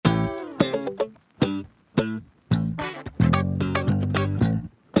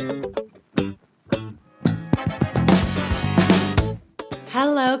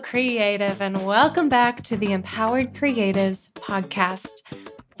Hello, creative, and welcome back to the Empowered Creatives podcast,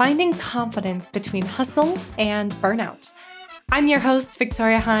 finding confidence between hustle and burnout. I'm your host,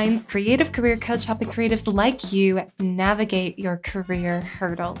 Victoria Hines, creative career coach, helping creatives like you navigate your career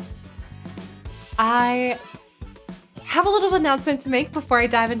hurdles. I have a little announcement to make before I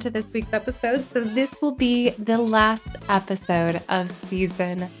dive into this week's episode. So this will be the last episode of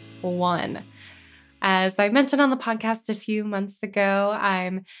season 1. As I mentioned on the podcast a few months ago,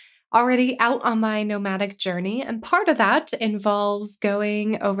 I'm already out on my nomadic journey, and part of that involves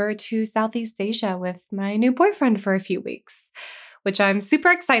going over to Southeast Asia with my new boyfriend for a few weeks, which I'm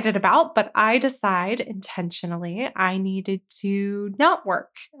super excited about, but I decide intentionally I needed to not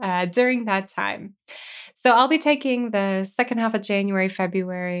work during that time. So I'll be taking the second half of January,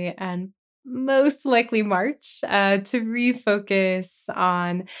 February, and most likely March to refocus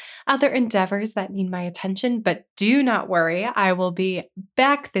on other endeavors that need my attention. But do not worry, I will be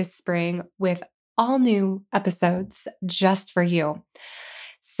back this spring with all new episodes just for you.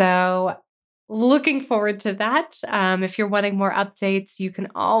 So looking forward to that. If you're wanting more updates, you can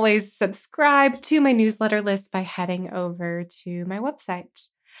always subscribe to my newsletter list by heading over to my website.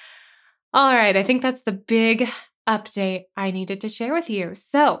 All right, I think that's the big update I needed to share with you.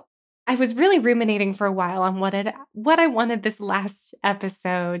 So I was really ruminating for a while on what I wanted this last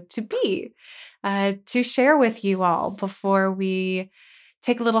episode to be, to share with you all before we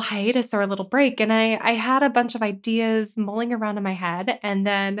take a little hiatus or a little break. And I had a bunch of ideas mulling around in my head. And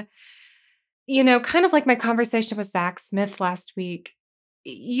then, kind of like my conversation with Zach Smith last week,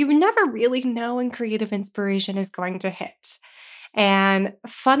 you never really know when creative inspiration is going to hit. And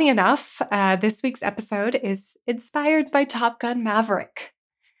funny enough, this week's episode is inspired by Top Gun Maverick.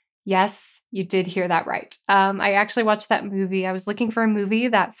 Yes, you did hear that right. I actually watched that movie. I was looking for a movie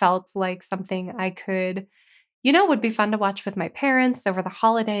that felt like something I could, would be fun to watch with my parents over the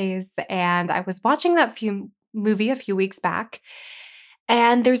holidays. And I was watching that movie a few weeks back.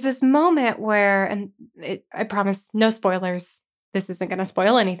 And there's this moment where, I promise, no spoilers. This isn't going to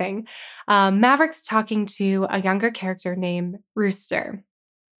spoil anything. Maverick's talking to a younger character named Rooster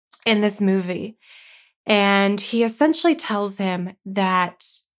in this movie. And he essentially tells him that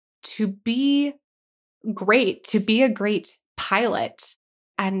to be a great pilot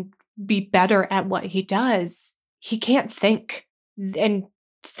and be better at what he does, he can't think. And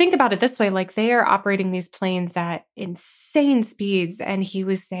think about it this way, like they are operating these planes at insane speeds. And he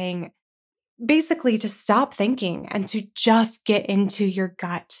was saying basically to stop thinking and to just get into your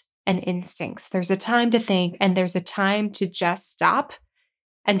gut and instincts. There's a time to think and there's a time to just stop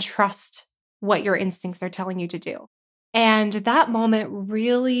and trust what your instincts are telling you to do. And that moment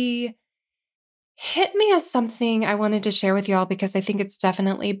really hit me as something I wanted to share with y'all because I think it's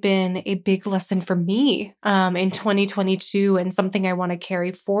definitely been a big lesson for me in 2022 and something I want to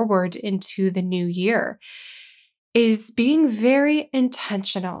carry forward into the new year is being very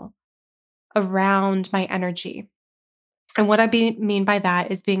intentional around my energy. And what I mean by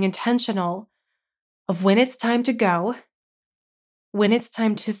that is being intentional of when it's time to go, when it's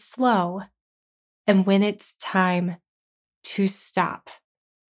time to slow, and when it's time to stop.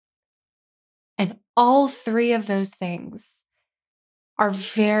 And all three of those things are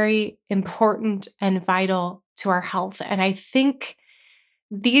very important and vital to our health. And I think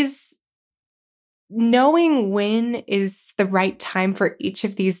knowing when is the right time for each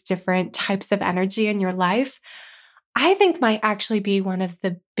of these different types of energy in your life, I think might actually be one of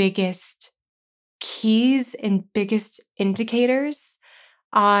the biggest keys and biggest indicators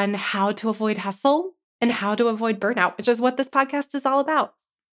on how to avoid hustle and how to avoid burnout, which is what this podcast is all about.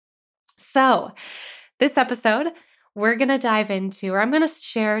 So this episode, we're going to dive into, or I'm going to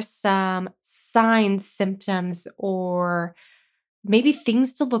share some signs, symptoms, or maybe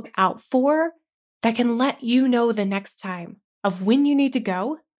things to look out for that can let you know the next time of when you need to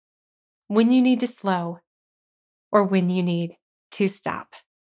go, when you need to slow, or when you need to stop.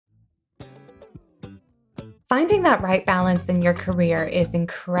 Finding that right balance in your career is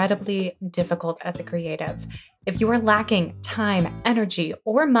incredibly difficult as a creative. If you are lacking time, energy,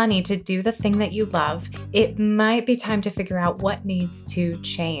 or money to do the thing that you love, it might be time to figure out what needs to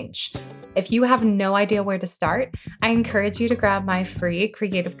change. If you have no idea where to start, I encourage you to grab my free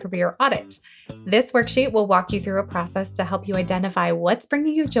Creative Career Audit. This worksheet will walk you through a process to help you identify what's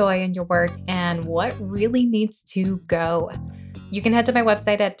bringing you joy in your work and what really needs to go. You can head to my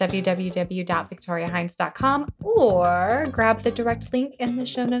website at www.victoriahines.com or grab the direct link in the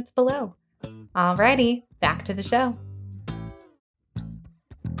show notes below. Alrighty, back to the show.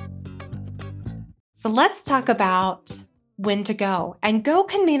 So let's talk about when to go. And go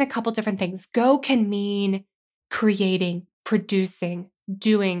can mean a couple different things. Go can mean creating, producing,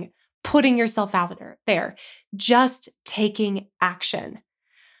 doing, putting yourself out there, just taking action.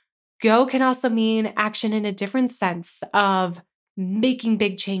 Go can also mean action in a different sense of making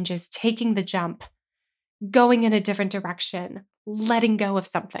big changes, taking the jump, going in a different direction, letting go of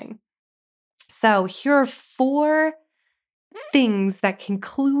something. So here are 4 things that can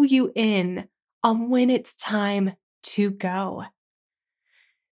clue you in on when it's time to go.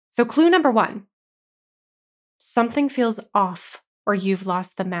 So clue number 1, something feels off or you've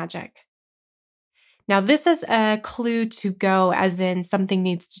lost the magic. Now, this is a clue to go as in something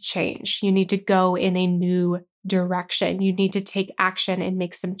needs to change. You need to go in a new direction. You need to take action and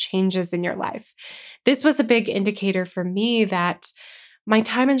make some changes in your life. This was a big indicator for me that my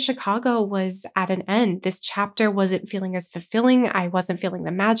time in Chicago was at an end. This chapter wasn't feeling as fulfilling. I wasn't feeling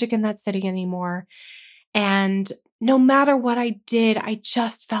the magic in that city anymore. And no matter what I did, I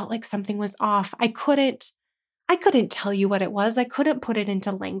just felt like something was off. I couldn't tell you what it was. I couldn't put it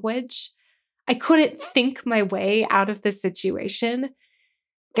into language. I couldn't think my way out of the situation.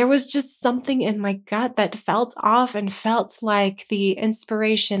 There was just something in my gut that felt off and felt like the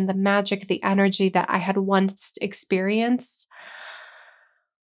inspiration, the magic, the energy that I had once experienced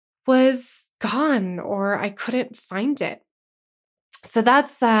was gone, or I couldn't find it. So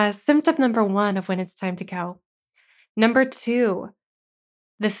that's symptom number 1 of when it's time to go. Number 2,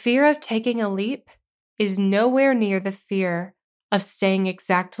 the fear of taking a leap is nowhere near the fear of staying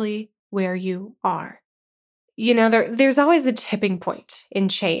exactly where you are. You know, there's always a tipping point in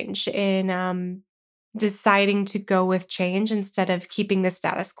change, in deciding to go with change instead of keeping the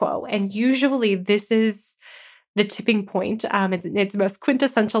status quo. And usually this is the tipping point in its most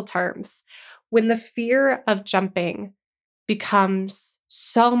quintessential terms, when the fear of jumping becomes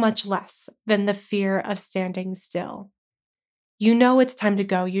so much less than the fear of standing still. You know it's time to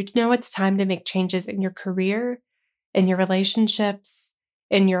go. You know it's time to make changes in your career, in your relationships,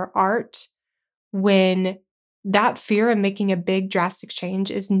 in your art, when that fear of making a big drastic change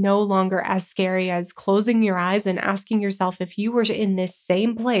is no longer as scary as closing your eyes and asking yourself, if you were in this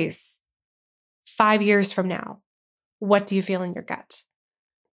same place 5 years from now, what do you feel in your gut?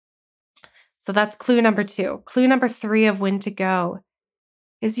 So that's clue number 2. Clue number 3 of when to go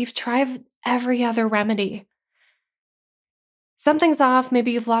is you've tried every other remedy. Something's off.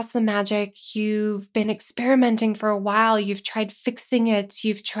 Maybe you've lost the magic. You've been experimenting for a while. You've tried fixing it.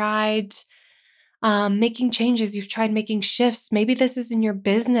 You've tried making changes. You've tried making shifts. Maybe this is in your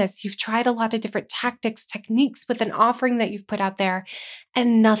business. You've tried a lot of different tactics, techniques with an offering that you've put out there,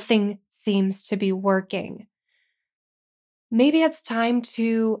 and nothing seems to be working. Maybe it's time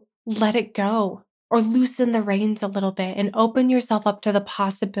to let it go or loosen the reins a little bit and open yourself up to the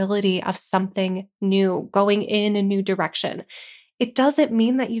possibility of something new, going in a new direction. It doesn't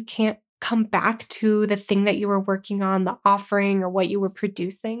mean that you can't come back to the thing that you were working on, the offering or what you were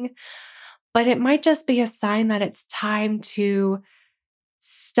producing, but it might just be a sign that it's time to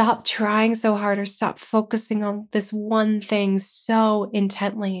stop trying so hard or stop focusing on this one thing so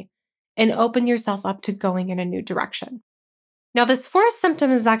intently and open yourself up to going in a new direction. Now, this 4th symptom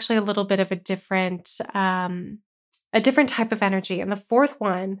is actually a little bit of a different type of energy. And the 4th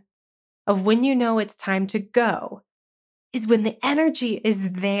one of when you know it's time to go is when the energy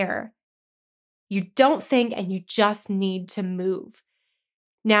is there. You don't think and you just need to move.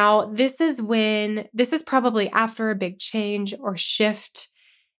 Now, this is probably after a big change or shift,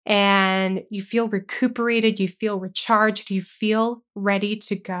 and you feel recuperated, you feel recharged, you feel ready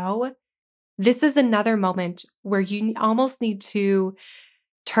to go. This is another moment where you almost need to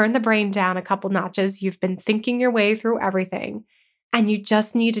turn the brain down a couple notches. You've been thinking your way through everything, and you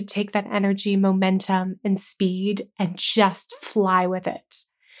just need to take that energy, momentum, and speed and just fly with it.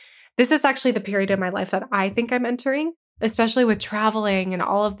 This is actually the period in my life that I think I'm entering, especially with traveling and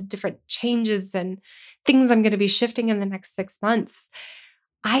all of the different changes and things I'm going to be shifting in the next 6 months.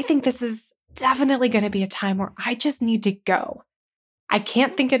 I think this is definitely going to be a time where I just need to go. I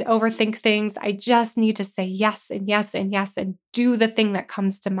can't think and overthink things. I just need to say yes and yes and yes and do the thing that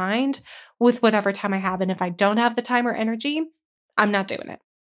comes to mind with whatever time I have. And if I don't have the time or energy, I'm not doing it.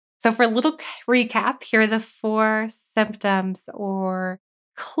 So for a little recap, here are the 4 symptoms or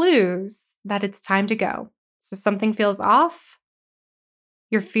clues that it's time to go. So something feels off.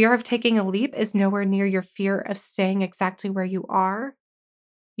 Your fear of taking a leap is nowhere near your fear of staying exactly where you are.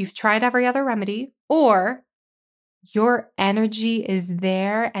 You've tried every other remedy, or your energy is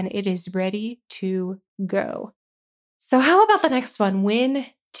there and it is ready to go. So how about the next one? When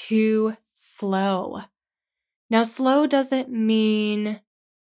to slow. Now, slow doesn't mean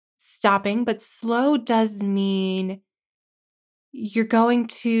stopping, but slow does mean you're going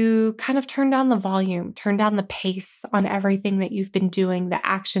to kind of turn down the volume, turn down the pace on everything that you've been doing, the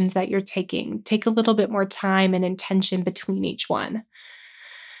actions that you're taking. Take a little bit more time and intention between each one.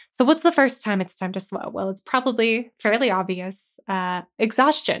 So, what's the first time it's time to slow? Well, it's probably fairly obvious.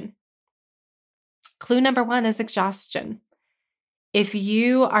 Exhaustion. Clue number one is exhaustion. If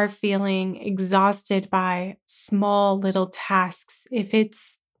you are feeling exhausted by small little tasks, if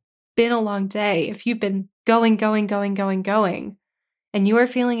it's been a long day, if you've been going, and you are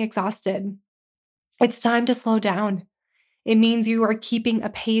feeling exhausted, it's time to slow down. It means you are keeping a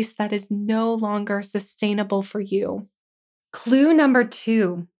pace that is no longer sustainable for you. Clue number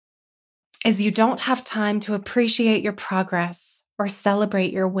two is you don't have time to appreciate your progress or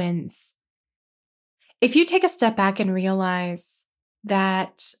celebrate your wins. If you take a step back and realize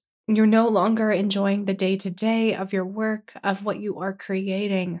that you're no longer enjoying the day-to-day of your work, of what you are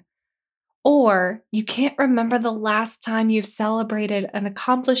creating, or you can't remember the last time you've celebrated an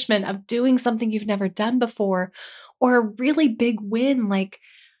accomplishment of doing something you've never done before, or a really big win like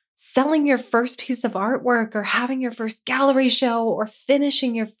selling your first piece of artwork or having your first gallery show or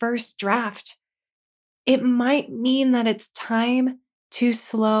finishing your first draft, it might mean that it's time to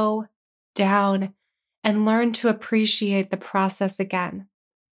slow down and learn to appreciate the process again.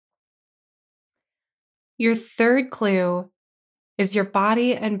 Your third clue is your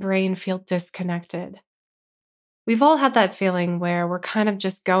body and brain feel disconnected. We've all had that feeling where we're kind of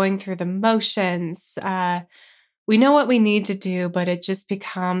just going through the motions. We know what we need to do, but it just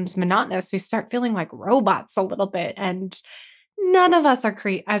becomes monotonous. We start feeling like robots a little bit, and none of us are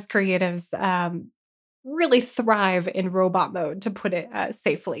as creatives really thrive in robot mode, to put it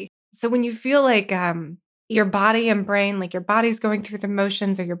safely. So when you feel like your body and brain, like your body's going through the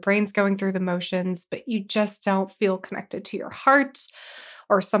motions or your brain's going through the motions, but you just don't feel connected to your heart,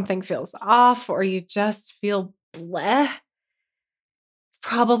 or something feels off, or you just feel bleh, it's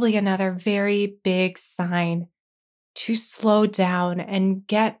probably another very big sign to slow down and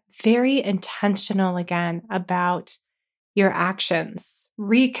get very intentional again about your actions.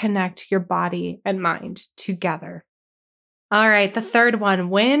 Reconnect your body and mind together. All right, the third one,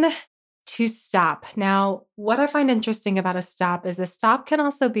 when to stop. Now, what I find interesting about a stop is a stop can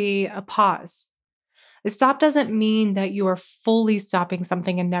also be a pause. A stop doesn't mean that you are fully stopping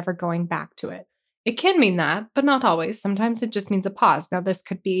something and never going back to it. It can mean that, but not always. Sometimes it just means a pause. Now, this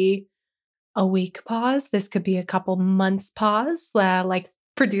could be a week pause. This could be a couple months pause, like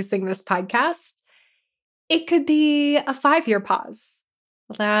producing this podcast. It could be a 5-year pause,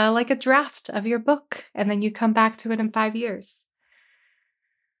 like a draft of your book, and then you come back to it in 5 years.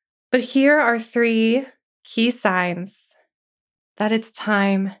 But here are 3 key signs that it's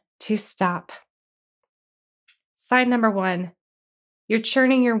time to stop. Sign number 1, you're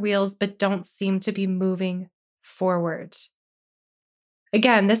churning your wheels but don't seem to be moving forward.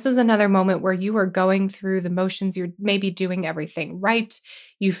 Again, this is another moment where you are going through the motions. You're maybe doing everything right.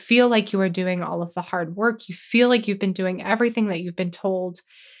 You feel like you are doing all of the hard work. You feel like you've been doing everything that you've been told.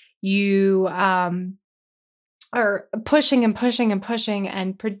 You are pushing and pushing and pushing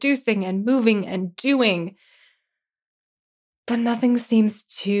and producing and moving and doing, but nothing seems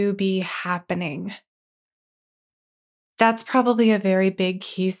to be happening. That's probably a very big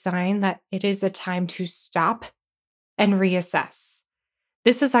key sign that it is a time to stop and reassess.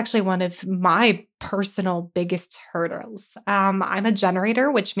 This is actually one of my personal biggest hurdles. I'm a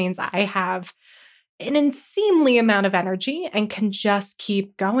generator, which means I have an insanely amount of energy and can just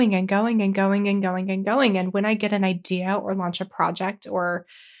keep going and going and going and going and going. And when I get an idea or launch a project or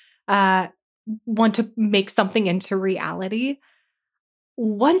want to make something into reality,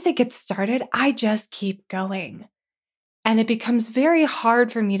 once it gets started, I just keep going. And it becomes very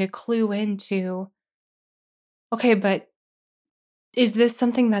hard for me to clue into, okay, but is this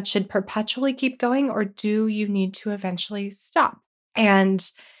something that should perpetually keep going, or do you need to eventually stop? And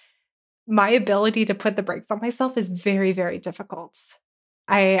my ability to put the brakes on myself is very, very difficult.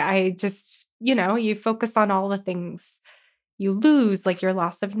 I just, you focus on all the things you lose, like your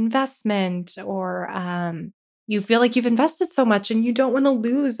loss of investment, or you feel like you've invested so much and you don't want to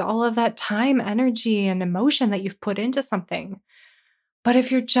lose all of that time, energy, and emotion that you've put into something. But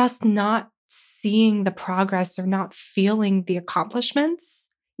if you're just not seeing the progress or not feeling the accomplishments,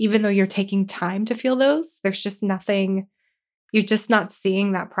 even though you're taking time to feel those, there's just nothing, you're just not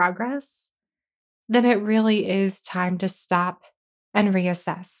seeing that progress, then it really is time to stop and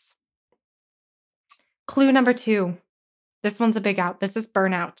reassess. Clue number 2, this one's a big out. This is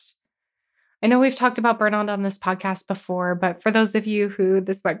burnout. I know we've talked about burnout on this podcast before, but for those of you who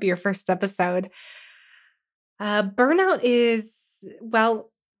this might be your first episode, burnout is,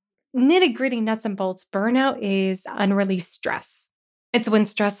 well, nitty-gritty nuts and bolts, burnout is unreleased stress. It's when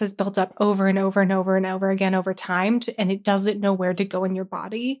stress is built up over and over and over and over again over time, and it doesn't know where to go in your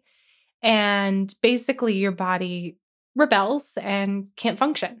body. And basically, your body rebels and can't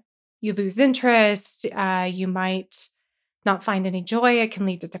function. You lose interest. You might not find any joy. It can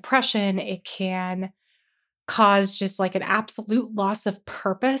lead to depression. It can cause just like an absolute loss of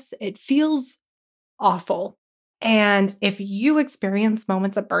purpose. It feels awful. And if you experience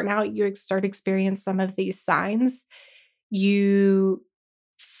moments of burnout, you start experiencing some of these signs, you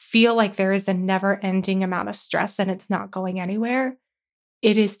feel like there is a never-ending amount of stress and it's not going anywhere,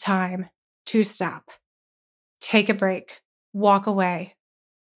 it is time to stop. Take a break, walk away,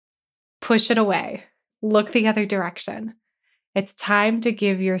 push it away, look the other direction. It's time to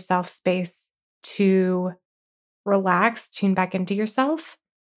give yourself space to relax, tune back into yourself,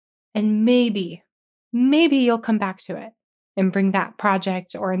 and maybe you'll come back to it and bring that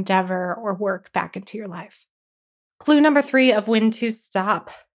project or endeavor or work back into your life. Clue number 3 of when to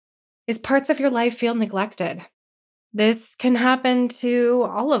stop is parts of your life feel neglected. This can happen to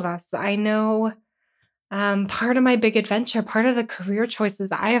all of us. I know part of my big adventure, part of the career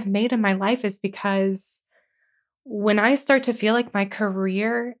choices I have made in my life is because when I start to feel like my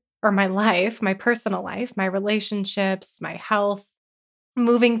career or my life, my personal life, my relationships, my health,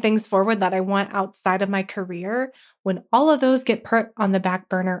 moving things forward that I want outside of my career, when all of those get put on the back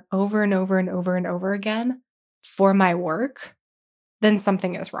burner over and over and over and over again for my work, then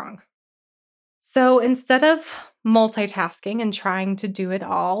something is wrong. So instead of multitasking and trying to do it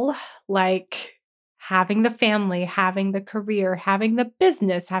all, like having the family, having the career, having the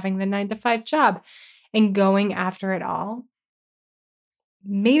business, having the 9-to-5 job, and going after it all,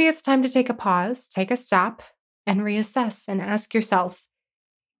 maybe it's time to take a pause, take a stop, and reassess and ask yourself,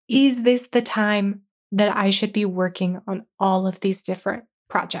 is this the time that I should be working on all of these different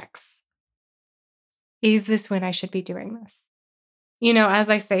projects? Is this when I should be doing this? As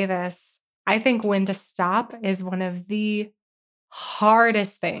I say this, I think when to stop is one of the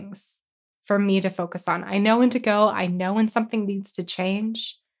hardest things for me to focus on. I know when to go. I know when something needs to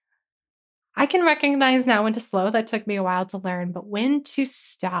change. I can recognize now when to slow. That took me a while to learn, but when to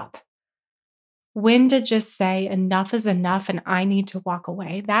stop, when to just say enough is enough and I need to walk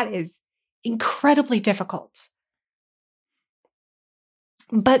away, that is incredibly difficult.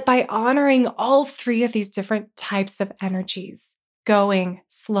 But by honoring all 3 of these different types of energies, going,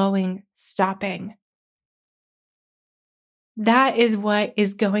 slowing, stopping, that is what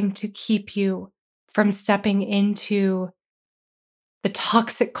is going to keep you from stepping into the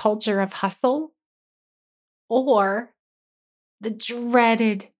toxic culture of hustle or the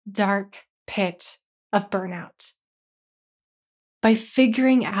dreaded dark pit of burnout. By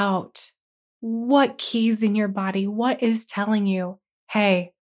figuring out what keys in your body, what is telling you,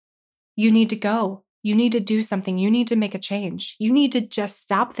 hey, you need to go. You need to do something. You need to make a change. You need to just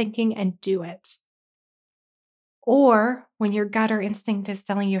stop thinking and do it. Or when your gut or instinct is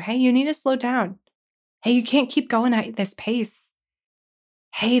telling you, hey, you need to slow down. Hey, you can't keep going at this pace.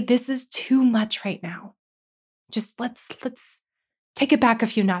 Hey, this is too much right now. Just let's take it back a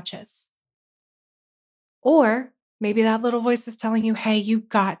few notches. Or maybe that little voice is telling you, hey, you've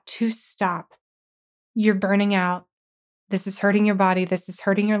got to stop. You're burning out. This is hurting your body. This is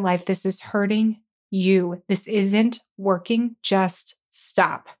hurting your life. This is hurting you. This isn't working. Just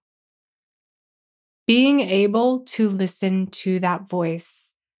stop. Being able to listen to that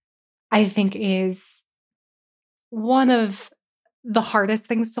voice, I think, is one of the hardest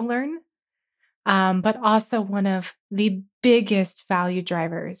things to learn, but also one of the biggest value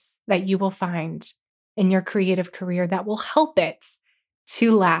drivers that you will find in your creative career that will help it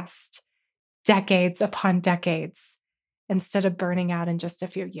to last decades upon decades instead of burning out in just a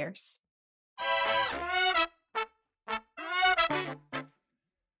few years.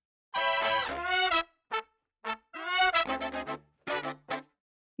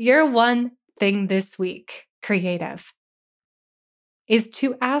 Your one thing this week, creative, is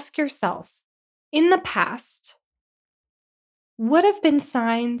to ask yourself, in the past, what have been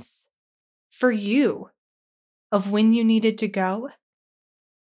signs for you of when you needed to go,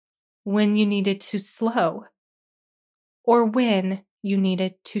 when you needed to slow, or when you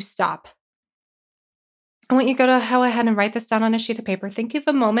needed to stop? I want you to go ahead and write this down on a sheet of paper. Think of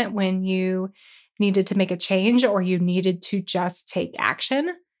a moment when you needed to make a change or you needed to just take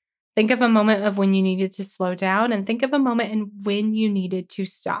action. Think of a moment of when you needed to slow down, and think of a moment in when you needed to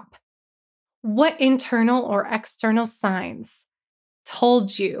stop. What internal or external signs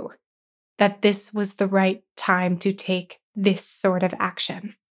told you that this was the right time to take this sort of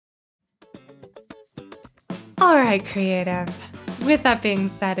action? All right, creative. With that being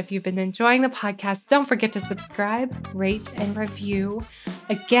said, if you've been enjoying the podcast, don't forget to subscribe, rate, and review.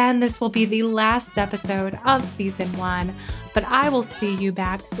 Again, this will be the last episode of season 1, but I will see you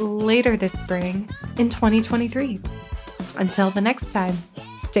back later this spring in 2023. Until the next time,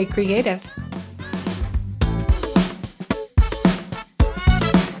 stay creative.